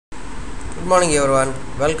Good morning everyone.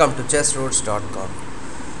 Welcome to chessroots.com.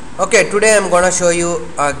 Okay, today I'm gonna show you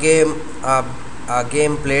a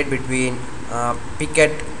game played between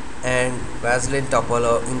Piquet and Vaseline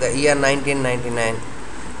Topolo in the year 1999.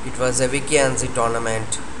 It was a Wiki Anzi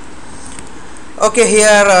tournament. Okay,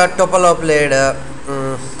 here Topolo played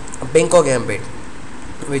Benko gambit,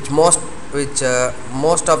 which most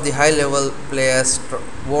of the high level players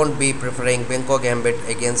won't be preferring Benko gambit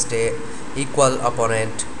against a equal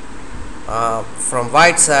opponent. From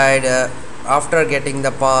white side, after getting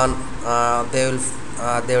the pawn, they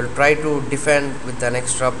will try to defend with an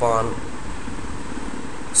extra pawn.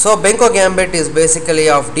 So Benko gambit is basically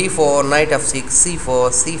of d4, knight f6, c4,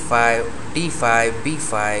 c5, d5,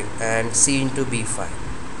 b5 and c into b5.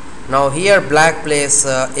 Now here black plays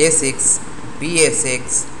a6,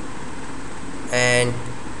 ba6, and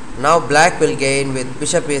now black will gain with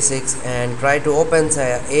bishop a6 and try to open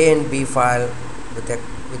a and b file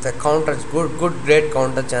with a counter, great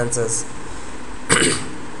counter chances.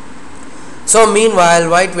 So meanwhile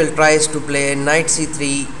white will tries to play knight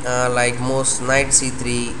c3, like most knight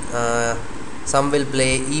c3, some will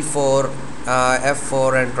play e4,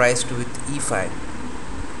 f4 and tries to with e5.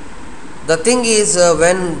 The thing is,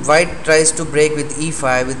 when white tries to break with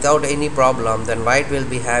e5 without any problem, then white will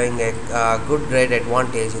be having a good great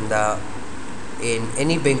advantage in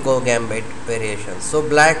any Benko gambit variation. So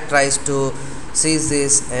black tries to seize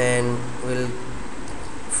this and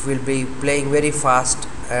will be playing very fast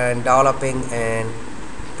and developing and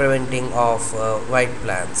preventing of white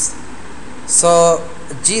plans. So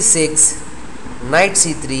g6, knight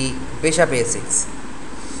c3, bishop a6.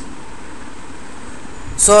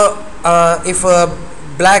 So if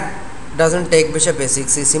black doesn't take bishop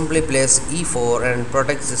a6, he simply plays e4 and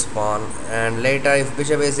protects this pawn, and later if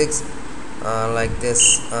bishop a6 like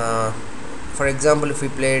this, for example if we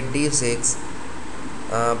play d6,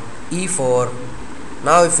 e4,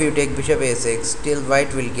 now if you take bishop a6, still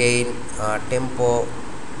white will gain tempo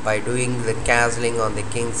by doing the castling on the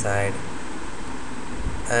king side,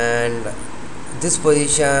 and this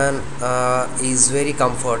position is very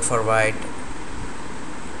comfort for white,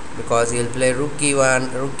 because he will play rook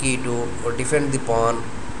e1, rook e2 or defend the pawn,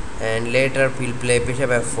 and later he will play bishop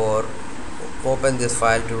f4, open this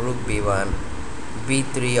file to rook b1,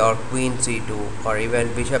 b3 or queen c2, or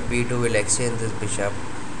even bishop b2 will exchange this bishop.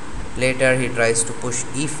 Later he tries to push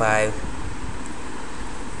e5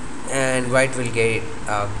 and white will get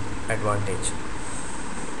advantage.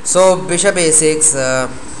 So bishop a6,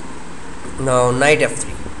 now knight f3.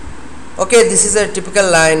 Okay, this is a typical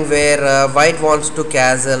line where white wants to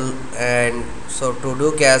castle, and so to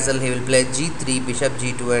do castle he will play g3, bishop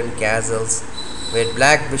g2 and castles, where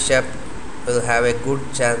black bishop will have a good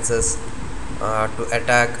chances to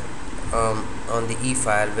attack on the e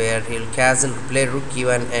file, where he will castle, play rook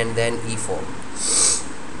e1 and then e4.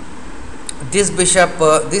 This bishop,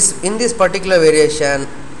 in this particular variation,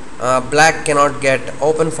 black cannot get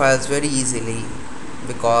open files very easily,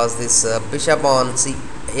 because this bishop on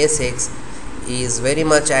a6 is very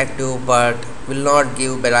much active but will not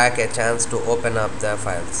give black a chance to open up the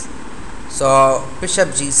files. So bishop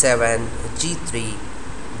g7, g3,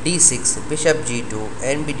 d6, bishop g2,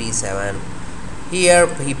 nb d7. Here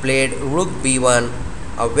he played rook b1,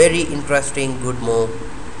 a very interesting good move.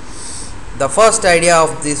 The first idea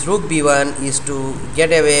of this rook b1 is to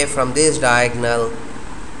get away from this diagonal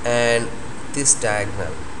and this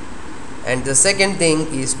diagonal, and the second thing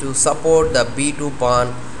is to support the b2 pawn,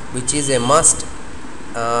 which is a must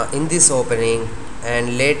in this opening,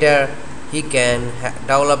 and later he can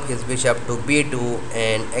develop his bishop to b2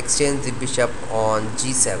 and exchange the bishop on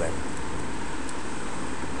g7.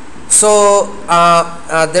 So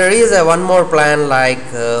there is one more plan, like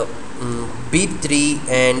b3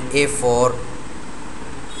 and a4,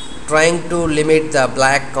 trying to limit the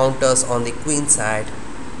black counters on the queen side.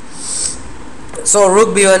 So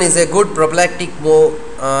rook b1 is a good prophylactic move,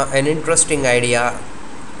 an interesting idea.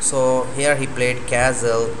 So here he played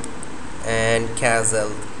castle and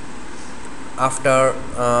castle. After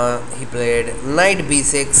he played knight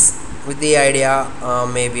b6 with the idea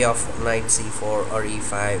maybe of knight c4 or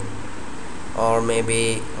e5, or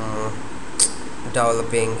maybe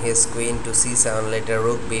developing his queen to c7, later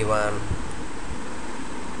rook b1.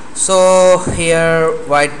 So here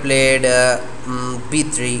white played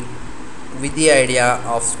b3 with the idea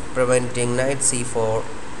of preventing knight c4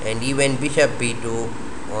 and even bishop b2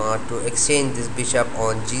 to exchange this bishop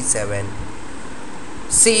on g7.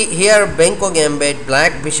 See here Benko gambit,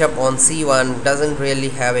 black bishop on c1 doesn't really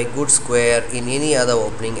have a good square in any other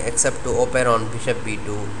opening except to open on bishop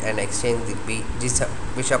b2 and exchange the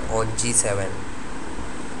bishop on g7.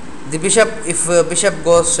 The bishop, if bishop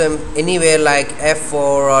goes anywhere like f4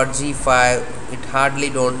 or g5, it hardly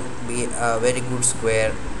don't be a very good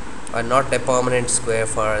square or not a permanent square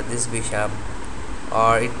for this bishop,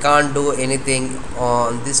 or it can't do anything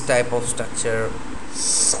on this type of structure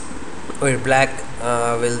where black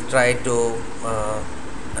will try to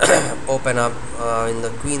open up in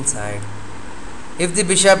the queen side. If the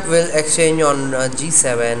bishop will exchange on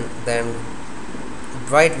g7, then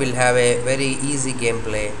white will have a very easy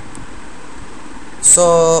gameplay.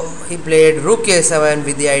 So he played rook a7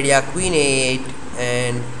 with the idea queen a8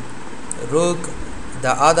 and rook,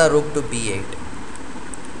 the other rook to b8.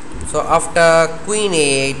 So after queen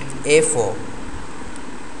a8, a4.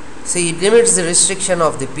 See, it limits the restriction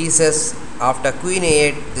of the pieces. After queen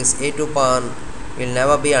a8, this a2 pawn will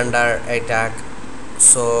never be under attack.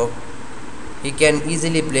 So he can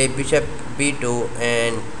easily play bishop b2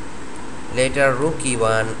 and later rook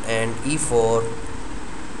e1 and e4.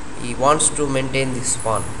 He wants to maintain this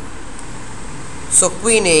pawn. So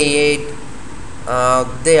queen a8,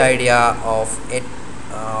 the idea of it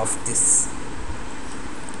this.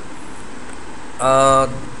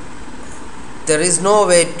 There is no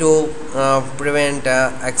way to prevent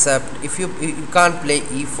except if you can't play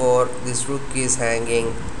e4. This rook is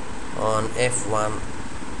hanging on f1.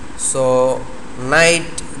 So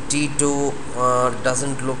knight d2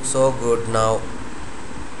 doesn't look so good now,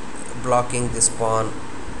 blocking this pawn.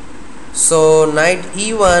 So knight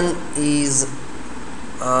e1 is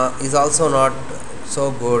also not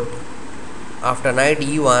so good. After knight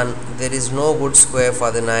e1, there is no good square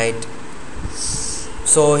for the knight.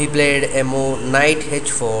 So he played a move knight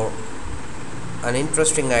h4, an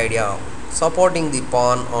interesting idea, supporting the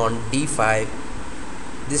pawn on d5.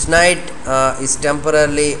 This knight is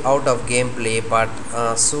temporarily out of gameplay, but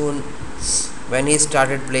soon when he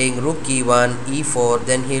started playing rook e1, e4,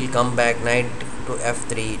 then he will come back knight to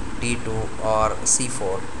f3, d2 or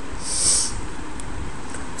c4.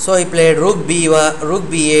 So he played rook b1, rook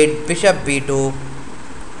b8, bishop b2,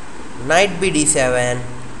 knight b d7,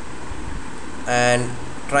 and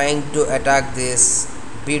trying to attack this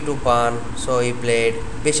b2 pawn. So he played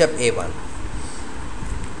bishop a1,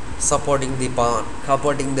 supporting the pawn,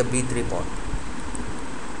 supporting the b3 pawn.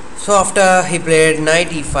 So after he played knight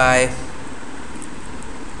e5,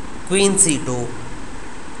 queen c2,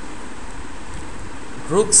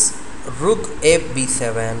 rook f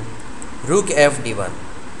b7, rook f d1.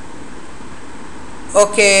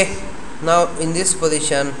 Okay, now in this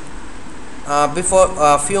position, before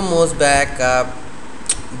a few moves back,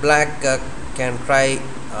 black can try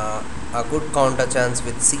a good counter chance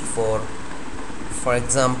with c4. For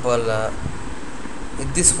example,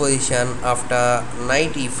 in this position, after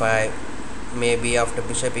knight e5, maybe after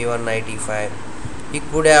bishop e1, knight e5, he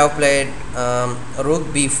could have played rook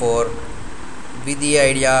b4 with the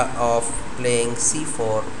idea of playing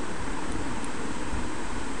c4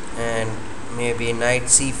 and maybe knight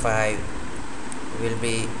c5 will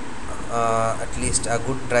be at least a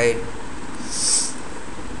good try.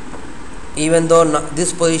 Even though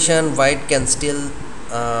this position white can still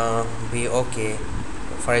be okay.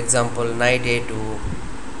 For example, knight a2,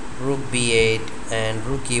 rook b8 and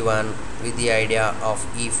rook e1 with the idea of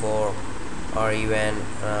e4, or even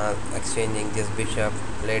exchanging this bishop.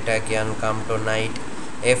 Later can come to knight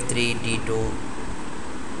f3, d2,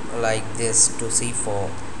 like this to c4.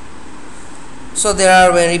 So there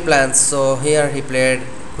are many plans. So here he played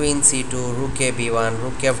queen c2, rook a b1,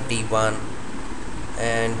 rook f d1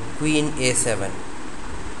 and queen a7.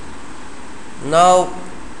 Now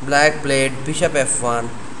black played bishop f1,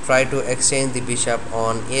 try to exchange the bishop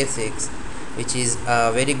on a6, which is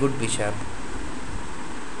a very good bishop.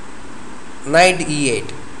 Knight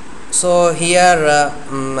e8. So here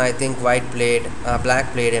I think black played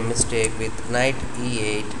a mistake with knight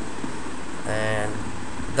e8, and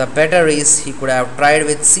the better is he could have tried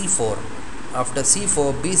with c4. After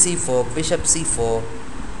c4, bc4, bishop c4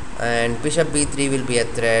 and bishop b3 will be a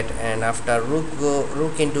threat, and after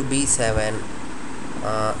rook into b7,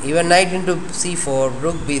 even knight into c4,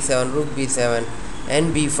 rook b7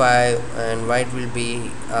 and b5, and white will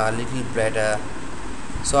be a little better.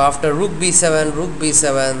 So after rook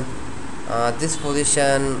b7, this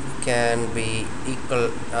position can be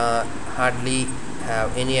equal, hardly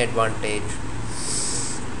have any advantage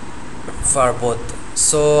for both.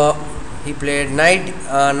 So he played knight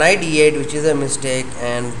e8, which is a mistake,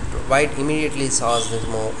 and white immediately saw this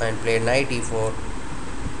move and played knight e4,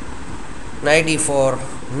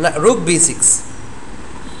 rook b6,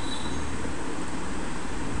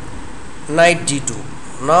 knight g2.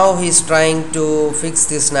 Now he is trying to fix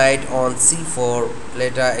this knight on c4,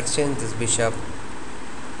 later exchange this bishop,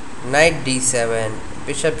 knight d7,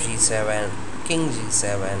 bishop g7, king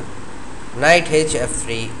g7, knight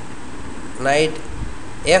hf3, knight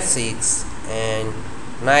f6, and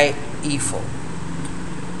knight e4.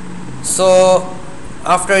 So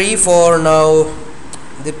after e4, now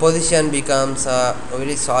the position becomes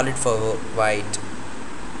very solid for white.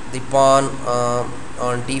 The pawn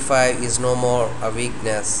on d5 is no more a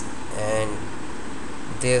weakness, and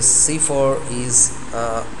this c4 is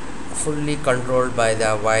fully controlled by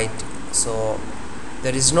the white. So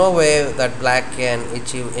there is no way that black can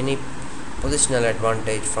achieve any positional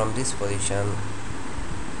advantage from this position.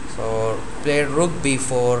 So played rook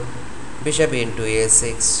b4, bishop into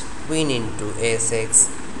a6, queen into a6,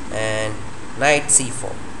 and knight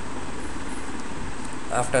c4.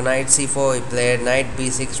 After knight c4, he played knight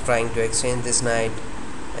b6, trying to exchange this knight,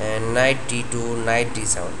 and knight d2, knight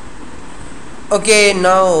d7. Okay,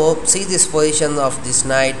 now see this position of this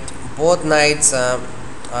knight. Both knights are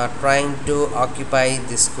trying to occupy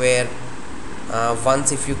the square.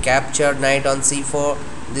 Once if you capture knight on c4,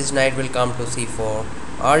 this knight will come to c4,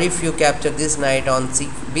 or if you capture this knight on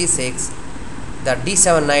b6, the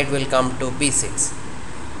d7 knight will come to b6.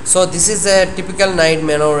 So this is a typical knight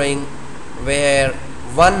maneuvering where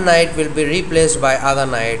one knight will be replaced by other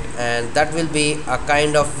knight, and that will be a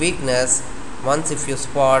kind of weakness once if you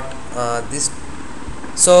spot this.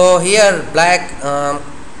 So here black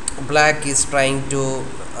is trying to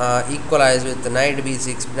equalize with the knight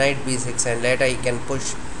b6, and later he can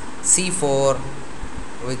push c4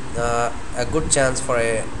 with a good chance for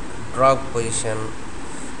a draw position.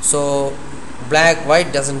 So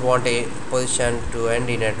white doesn't want a position to end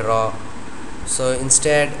in a draw, so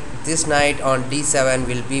instead this knight on d7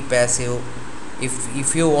 will be passive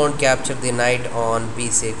if you won't capture the knight on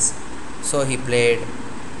b6. So he played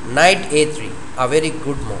knight a3, a very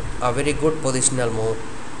good move, a very good positional move.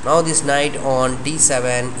 Now this knight on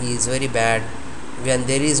d7 is very bad when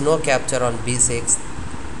there is no capture on b6.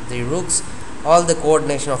 The rooks, all the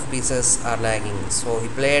coordination of pieces are lagging. So he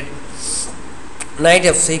played knight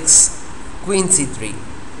f6, queen c3,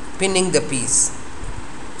 pinning the piece.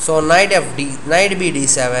 So knight b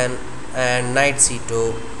d7, and knight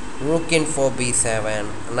c2, rook in 4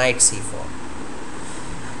 b7, knight c4.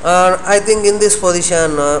 I think in this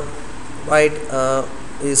position white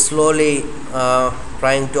is slowly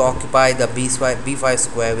trying to occupy the b5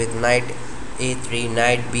 square with knight a3,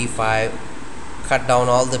 knight b5, cut down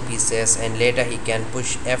all the pieces, and later he can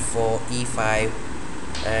push f4, e5,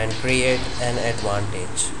 and create an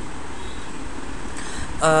advantage.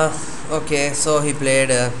 Okay, so he played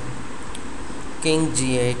king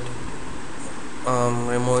g8,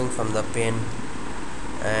 removing from the pin,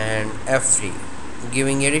 and f3,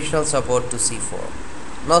 giving additional support to c4.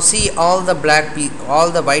 Now see, all the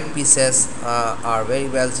white pieces are very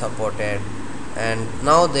well supported, and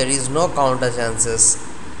now there is no counter chances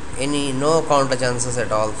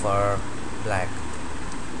at all for black.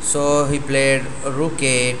 So he played rook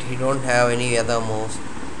 8. He don't have any other moves,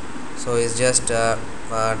 so he's just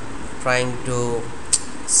trying to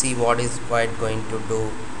see what is white going to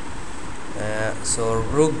do. So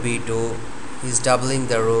rook b2, he's doubling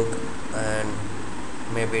the rook and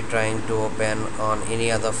maybe trying to open on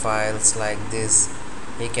any other files like this.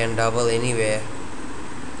 He can double anywhere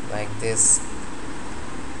like this.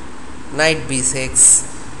 Knight b6,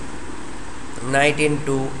 knight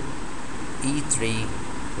into e3,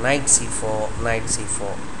 knight c4, knight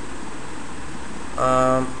c4.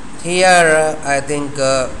 Here I think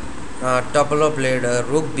Topolo played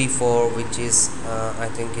rook b4, which is I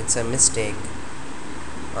think it's a mistake.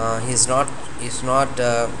 He's not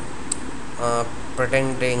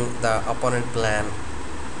protecting the opponent plan.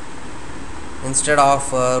 Instead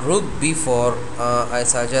of rook b4, I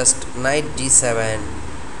suggest knight d7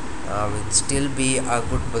 will still be a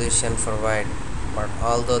good position for white, but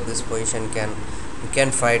although this position you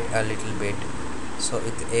can fight a little bit. So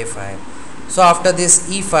with a5, so after this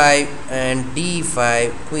e5 and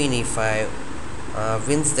d5, queen e5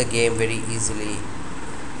 wins the game very easily.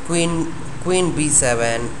 Queen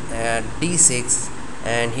b7 and d6,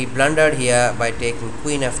 and he blundered here by taking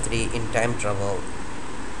queen f3 in time trouble.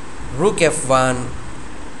 Rook f1,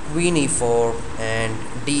 queen e4, and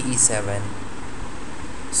d e7.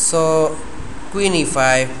 So queen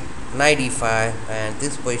e5, knight e5, and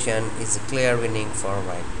this position is a clear winning for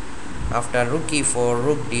white. After rook e4,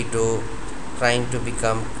 rook d2, trying to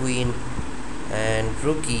become queen, and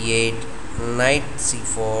rook e8, knight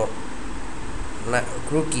c4,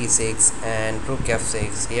 rook e6, and rook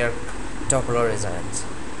f6. Here Topolo resigns.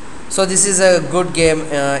 So this is a good game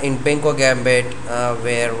in Benko gambit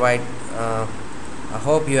where white. I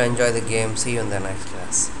hope you enjoy the game. See you in the next.